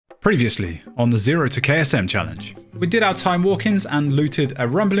Previously, on the 0 to KSM challenge, we did our time walk-ins and looted a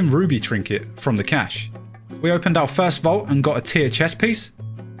rumbling ruby trinket from the cache. We opened our first vault and got a tier chest piece.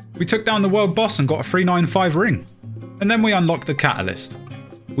 We took down the world boss and got a 395 ring. And then we unlocked the catalyst.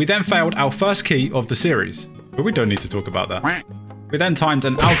 We then failed our first key of the series, but we don't need to talk about that. We then timed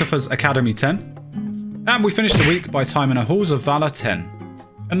an Algotha's Academy 10. And we finished the week by timing a Halls of Valor 10.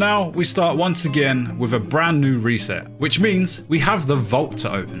 And now we start once again with a brand new reset, which means we have the vault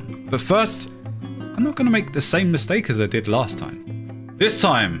to open. But first, I'm not going to make the same mistake as I did last time. This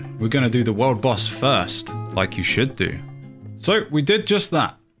time, we're going to do the world boss first, like you should do. So we did just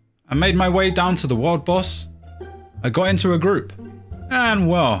that. I made my way down to the world boss. I got into a group. And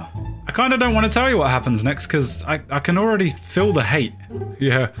well, I kind of don't want to tell you what happens next because I can already feel the hate.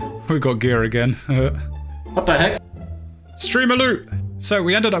 Yeah, we got gear again. What the heck? Streamer loot! So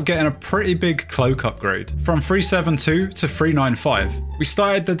we ended up getting a pretty big cloak upgrade from 372 to 395. We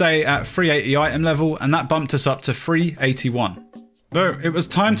started the day at 380 item level and that bumped us up to 381. Though it was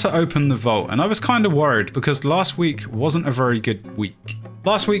time to open the vault and I was kind of worried because last week wasn't a very good week.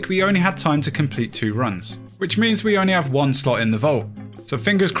 Last week we only had time to complete 2 runs, which means we only have 1 slot in the vault. So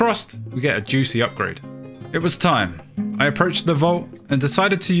fingers crossed, we get a juicy upgrade. It was time. I approached the vault and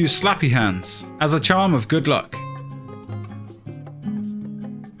decided to use Slappy Hands as a charm of good luck.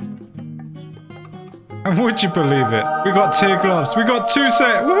 And would you believe it? We got tier gloves. We got 2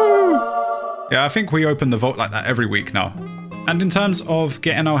 set. Woohoo! Yeah, I think we open the vault like that every week now. And in terms of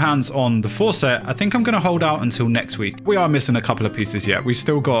getting our hands on the 4 set, I think I'm going to hold out until next week. We are missing a couple of pieces yet. We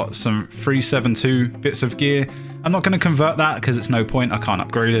still got some 372 bits of gear. I'm not going to convert that because it's no point. I can't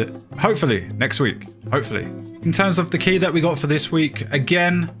upgrade it. Hopefully, next week. Hopefully. In terms of the key that we got for this week,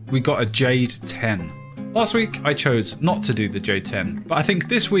 again, we got a Jade 10. Last week, I chose not to do the J10, but I think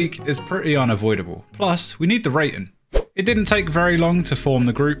this week is pretty unavoidable. Plus, we need the rating. It didn't take very long to form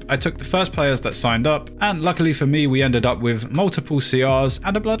the group. I took the first players that signed up, and luckily for me, we ended up with multiple CRs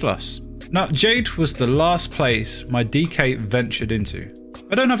and a bloodlust. Now, Jade was the last place my DK ventured into.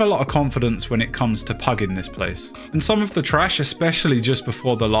 I don't have a lot of confidence when it comes to pugging this place, and some of the trash, especially just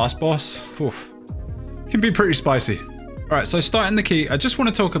before the last boss, can be pretty spicy. Alright, so starting the key, I just want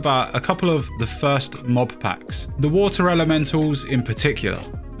to talk about a couple of the first mob packs, the water elementals in particular.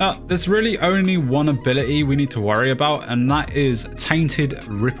 Now, there's really only one ability we need to worry about, and that is Tainted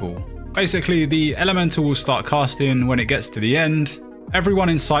Ripple. Basically, the elemental will start casting when it gets to the end. Everyone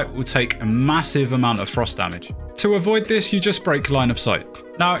in sight will take a massive amount of frost damage. To avoid this, you just break line of sight.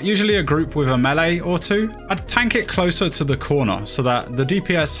 Now, usually a group with a melee or 2, I'd tank it closer to the corner so that the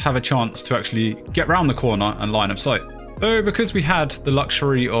DPS have a chance to actually get round the corner and line of sight. Though because we had the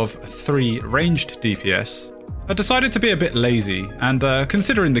luxury of 3 ranged DPS, I decided to be a bit lazy, and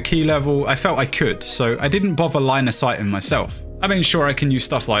considering the key level, I felt I could, so I didn't bother line of sighting myself. I mean, sure, I can use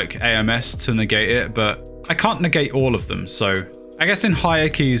stuff like AMS to negate it, but I can't negate all of them, so I guess in higher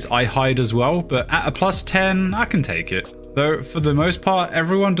keys I hide as well, but at a plus 10, I can take it. Though, for the most part,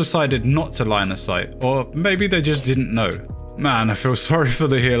 everyone decided not to line of sight, or maybe they just didn't know. Man, I feel sorry for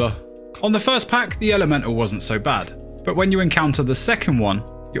the healer. On the first pack, the elemental wasn't so bad. But when you encounter the second one,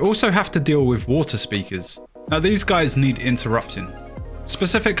 you also have to deal with water speakers. Now these guys need interrupting,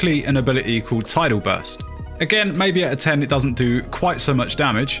 specifically an ability called Tidal Burst. Again, maybe at a 10 it doesn't do quite so much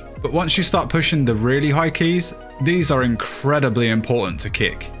damage, but once you start pushing the really high keys, these are incredibly important to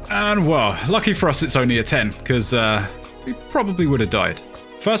kick. And well, lucky for us it's only a 10, because we probably would have died.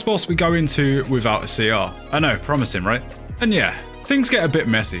 First boss we go into without a CR. I know, promising, right? And yeah, things get a bit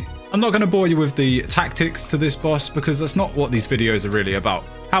messy. I'm not going to bore you with the tactics to this boss because that's not what these videos are really about.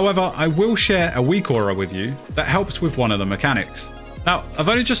 However, I will share a weak aura with you that helps with one of the mechanics. Now, I've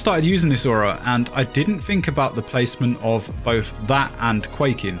only just started using this aura and I didn't think about the placement of both that and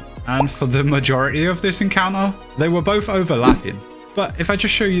quaking. And for the majority of this encounter, they were both overlapping. But if I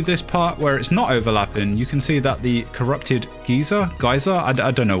just show you this part where it's not overlapping, you can see that the corrupted geyser,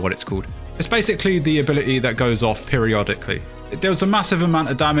 I don't know what it's called. It's basically the ability that goes off periodically. It deals a massive amount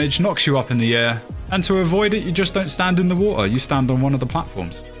of damage, knocks you up in the air, and to avoid it you just don't stand in the water, you stand on one of the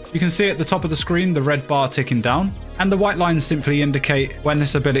platforms. You can see at the top of the screen the red bar ticking down, and the white lines simply indicate when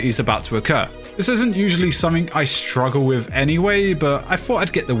this ability is about to occur. This isn't usually something I struggle with anyway, but I thought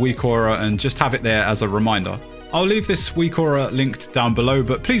I'd get the weak aura and just have it there as a reminder. I'll leave this weak aura linked down below,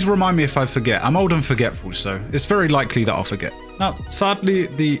 but please remind me if I forget. I'm old and forgetful, so it's very likely that I'll forget. Now, sadly,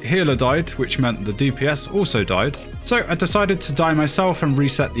 the healer died, which meant the DPS also died, so I decided to die myself and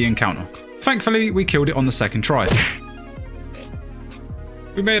reset the encounter. Thankfully, we killed it on the second try.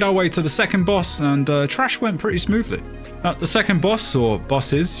 We made our way to the second boss, and trash went pretty smoothly. Now, the second boss, or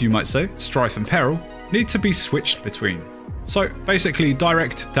bosses, you might say, Strife and Peril, need to be switched between. So basically,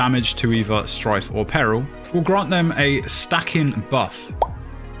 direct damage to either Strife or Peril will grant them a stacking buff.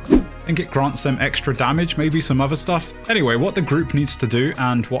 I think it grants them extra damage, maybe some other stuff. Anyway, what the group needs to do,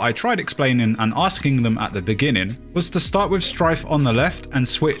 and what I tried explaining and asking them at the beginning, was to start with Strife on the left and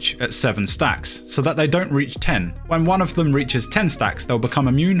switch at 7 stacks, so that they don't reach 10. When one of them reaches 10 stacks, they'll become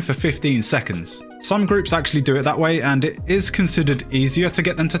immune for 15 seconds. Some groups actually do it that way, and it is considered easier to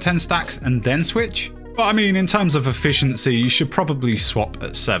get them to 10 stacks and then switch. But I mean, in terms of efficiency, you should probably swap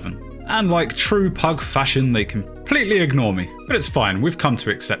at 7. And like true pug fashion, they completely ignore me. But it's fine, we've come to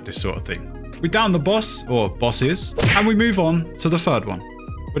accept this sort of thing. We down the boss, or bosses, and we move on to the third one.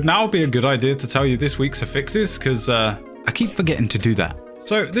 Would now be a good idea to tell you this week's affixes, because I keep forgetting to do that.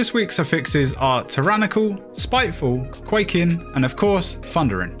 So this week's affixes are Tyrannical, Spiteful, Quaking, and of course,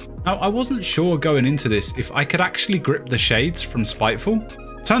 Thundering. Now I wasn't sure going into this if I could actually grip the shades from Spiteful.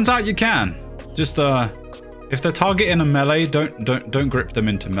 Turns out you can. Just if they're targeting a melee, don't grip them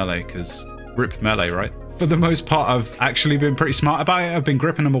into melee, because rip melee, right? For the most part, I've actually been pretty smart about it. I've been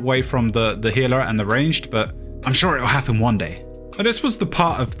gripping them away from the healer and the ranged, but I'm sure it'll happen one day. But this was the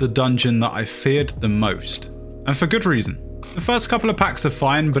part of the dungeon that I feared the most, and for good reason. The first couple of packs are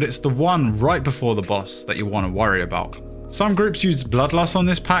fine, but it's the one right before the boss that you want to worry about. Some groups use Bloodlust on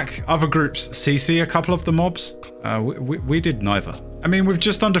this pack, other groups CC a couple of the mobs. We did neither. I mean, with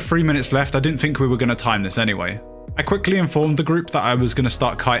just under 3 minutes left, I didn't think we were going to time this anyway. I quickly informed the group that I was going to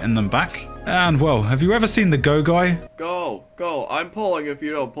start kiting them back. And well, have you ever seen the Go guy? Go, go, I'm pulling if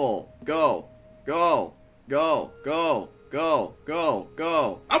you don't pull. Go, go, go, go, go, go,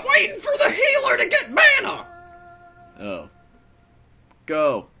 go. I'm waiting for the healer to get mana! Oh.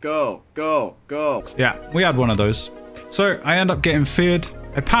 Go, go, go, go. Yeah, we had one of those. So I end up getting feared,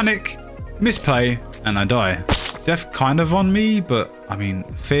 I panic, misplay, and I die. Death kind of on me, but I mean,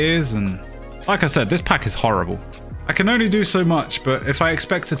 fears and... Like I said, this pack is horrible. I can only do so much, but if I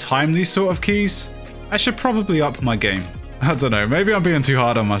expect to time these sort of keys, I should probably up my game. I don't know, maybe I'm being too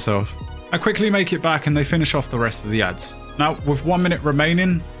hard on myself. I quickly make it back and they finish off the rest of the ads. Now, with 1 minute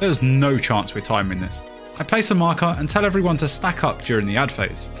remaining, there's no chance we're timing this. I place a marker and tell everyone to stack up during the ad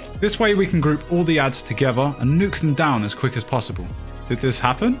phase. This way we can group all the ads together and nuke them down as quick as possible. Did this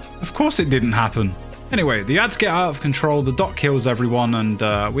happen? Of course it didn't happen. Anyway, the ads get out of control, the dot kills everyone,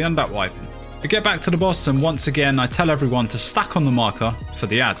 and we end up wiping. I get back to the boss and once again I tell everyone to stack on the marker for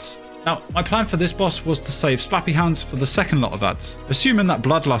the ads. Now, my plan for this boss was to save Slappy Hands for the second lot of ads, assuming that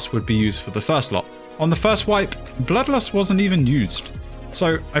Bloodlust would be used for the first lot. On the first wipe, Bloodlust wasn't even used.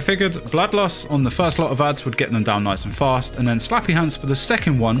 So I figured Bloodlust on the first lot of ads would get them down nice and fast, and then Slappy Hands for the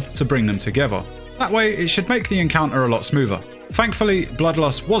second one to bring them together. That way it should make the encounter a lot smoother. Thankfully,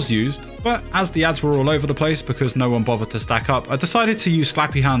 Bloodlust was used, but as the ads were all over the place because no one bothered to stack up, I decided to use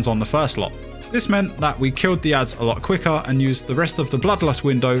Slappy Hands on the first lot. This meant that we killed the ads a lot quicker and used the rest of the Bloodlust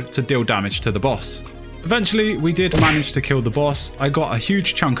window to deal damage to the boss. Eventually, we did manage to kill the boss. I got a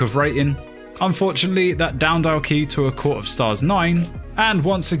huge chunk of rating. Unfortunately, that downed our key to a Court of Stars 9, and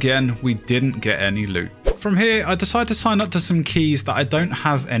once again, we didn't get any loot. From here, I decided to sign up to some keys that I don't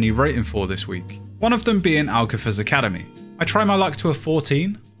have any rating for this week. One of them being Alcatha's Academy. I tried my luck to a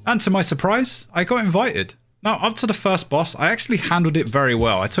 14, and to my surprise, I got invited. Now, up to the first boss, I actually handled it very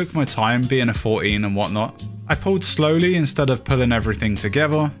well. I took my time being a 14 and whatnot. I pulled slowly instead of pulling everything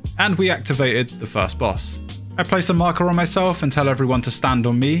together, and we activated the first boss. I place a marker on myself and tell everyone to stand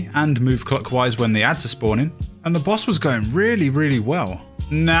on me and move clockwise when the ads are spawning, and the boss was going really well.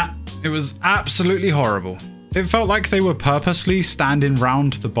 Nah, it was absolutely horrible. It felt like they were purposely standing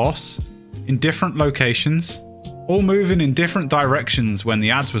round the boss in different locations, all moving in different directions when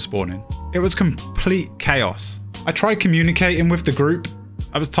the ads were spawning. It was complete chaos. I tried communicating with the group.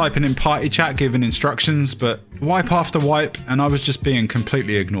 I was typing in party chat giving instructions, but wipe after wipe and I was just being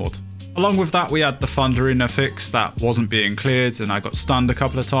completely ignored. Along with that, we had the Thundering affix that wasn't being cleared and I got stunned a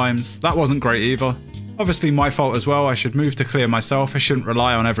couple of times. That wasn't great either. Obviously my fault as well. I should move to clear myself. I shouldn't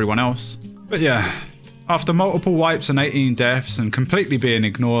rely on everyone else. But yeah, after multiple wipes and 18 deaths and completely being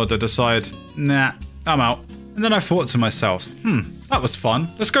ignored, I decide, nah, I'm out. And then I thought to myself, that was fun.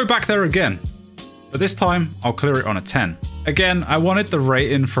 Let's go back there again. But this time, I'll clear it on a 10. Again, I wanted the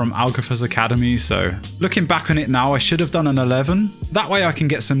rating from Alcatha's Academy, so looking back on it now, I should have done an 11. That way I can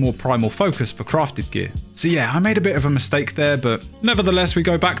get some more primal focus for crafted gear. So yeah, I made a bit of a mistake there, but nevertheless, we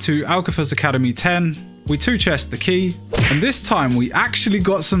go back to Alcatha's Academy 10. We 2-chest the key, and this time we actually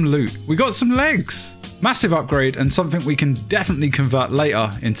got some loot. We got some legs. Massive upgrade and something we can definitely convert later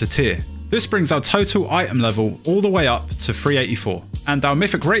into tier. This brings our total item level all the way up to 384, and our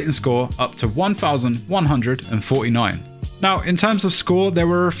mythic rating score up to 1149. Now, in terms of score, there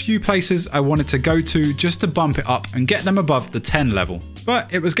were a few places I wanted to go to just to bump it up and get them above the 10 level.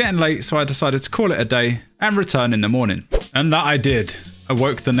 But it was getting late, so I decided to call it a day and return in the morning. And that I did. I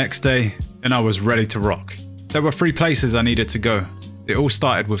woke the next day and I was ready to rock. There were 3 places I needed to go. It all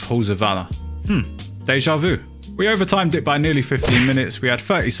started with Halls of Valor. Deja vu. We overtimed it by nearly 15 minutes. We had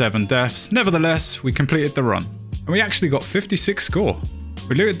 37 deaths. Nevertheless, we completed the run. And we actually got 56 score.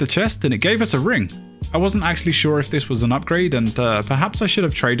 We looted the chest and it gave us a ring. I wasn't actually sure if this was an upgrade and perhaps I should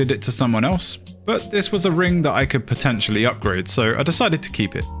have traded it to someone else. But this was a ring that I could potentially upgrade, so I decided to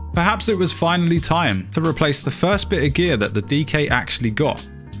keep it. Perhaps it was finally time to replace the first bit of gear that the DK actually got.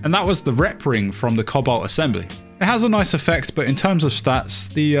 And that was the rep ring from the Cobalt Assembly. It has a nice effect, but in terms of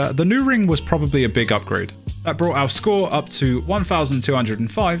stats, the new ring was probably a big upgrade. That brought our score up to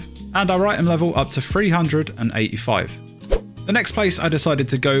 1205 and our item level up to 385. The next place I decided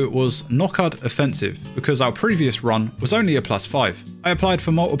to go was Knockard Offensive because our previous run was only a +5. I applied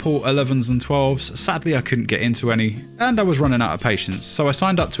for multiple 11s and 12s, sadly I couldn't get into any, and I was running out of patience, so I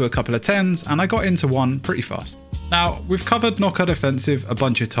signed up to a couple of 10s and I got into one pretty fast. Now, we've covered Knockard Offensive a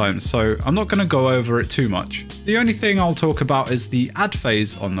bunch of times, so I'm not going to go over it too much. The only thing I'll talk about is the ad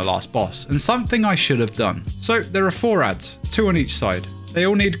phase on the last boss, and something I should have done. So there are 4 ads, 2 on each side. They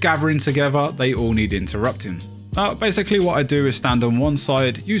all need gathering together, they all need interrupting. Now, basically what I do is stand on one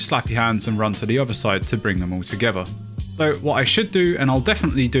side, use slappy hands and run to the other side to bring them all together. So what I should do, and I'll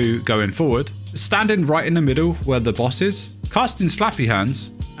definitely do going forward, is standing right in the middle where the boss is, casting slappy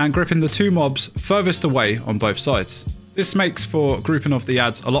hands, and gripping the 2 mobs furthest away on both sides. This makes for grouping of the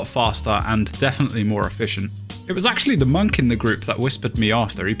ads a lot faster and definitely more efficient. It was actually the monk in the group that whispered me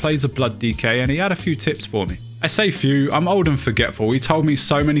after. He plays a blood DK and he had a few tips for me. I say few, I'm old and forgetful. He told me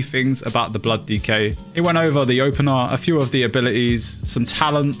so many things about the blood DK. He went over the opener, a few of the abilities, some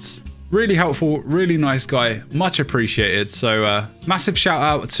talents. Really helpful, really nice guy, much appreciated. So massive shout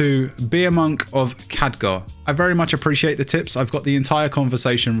out to Beer Monk of Khadgar. I very much appreciate the tips. I've got the entire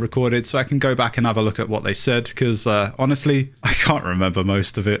conversation recorded so I can go back and have a look at what they said because honestly, I can't remember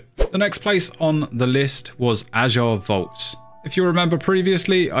most of it. The next place on the list was Azure Vaults. If you remember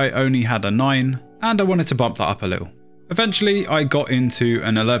previously, I only had a 9 and I wanted to bump that up a little. Eventually, I got into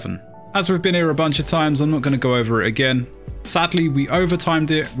an 11. As we've been here a bunch of times, I'm not going to go over it again. Sadly, we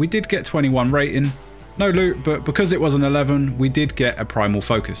overtimed it. We did get 21 rating. No loot, but because it was an 11, we did get a primal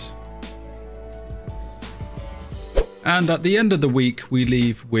focus. And at the end of the week, we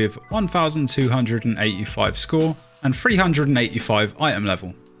leave with 1285 score and 385 item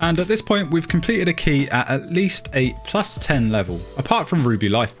level. And at this point, we've completed a key at least a +10 level, apart from Ruby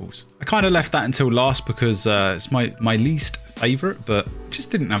Life Balls. I kind of left that until last because it's my least favourite, but just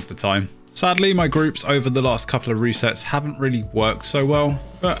didn't have the time. Sadly, my groups over the last couple of resets haven't really worked so well.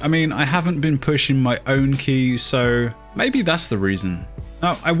 But I mean, I haven't been pushing my own keys, so maybe that's the reason.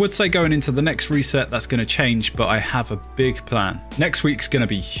 Now, I would say going into the next reset, that's going to change, but I have a big plan. Next week's going to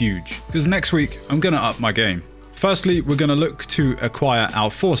be huge, because next week, I'm going to up my game. Firstly, we're going to look to acquire our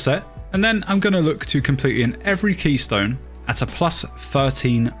 4 set, and then I'm going to look to completing every keystone at a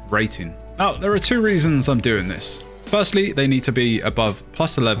 +13 rating. Now, there are 2 reasons I'm doing this. Firstly, they need to be above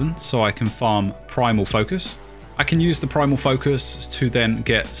 +11 so I can farm primal focus. I can use the primal focus to then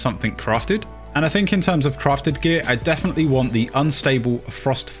get something crafted. And I think in terms of crafted gear, I definitely want the unstable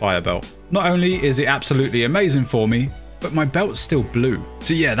Frostfire belt. Not only is it absolutely amazing for me, but my belt's still blue.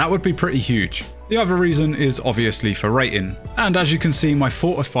 So yeah, that would be pretty huge. The other reason is obviously for rating. And as you can see, my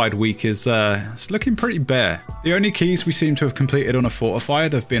fortified week is it's looking pretty bare. The only keys we seem to have completed on a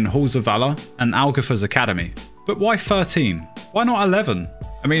fortified have been Halls of Valor and Algatha's Academy. But why 13? Why not 11?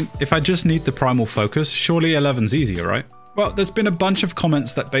 I mean, if I just need the primal focus, surely 11's easier, right? Well, there's been a bunch of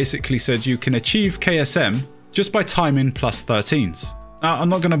comments that basically said you can achieve KSM just by timing +13s. Now, I'm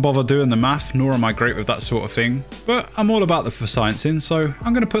not going to bother doing the math, nor am I great with that sort of thing, but I'm all about the for sciencing, so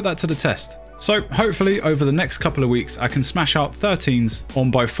I'm going to put that to the test. So hopefully over the next couple of weeks, I can smash out 13s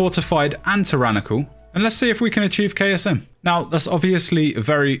on both fortified and tyrannical, and let's see if we can achieve KSM. Now, that's obviously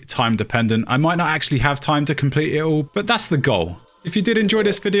very time dependent. I might not actually have time to complete it all, but that's the goal. If you did enjoy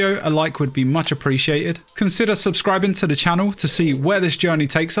this video, a like would be much appreciated. Consider subscribing to the channel to see where this journey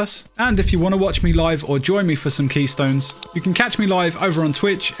takes us. And if you want to watch me live or join me for some keystones, you can catch me live over on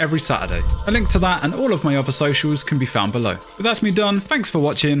Twitch every Saturday. A link to that and all of my other socials can be found below. But that's me done. Thanks for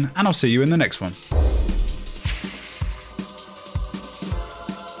watching, and I'll see you in the next one.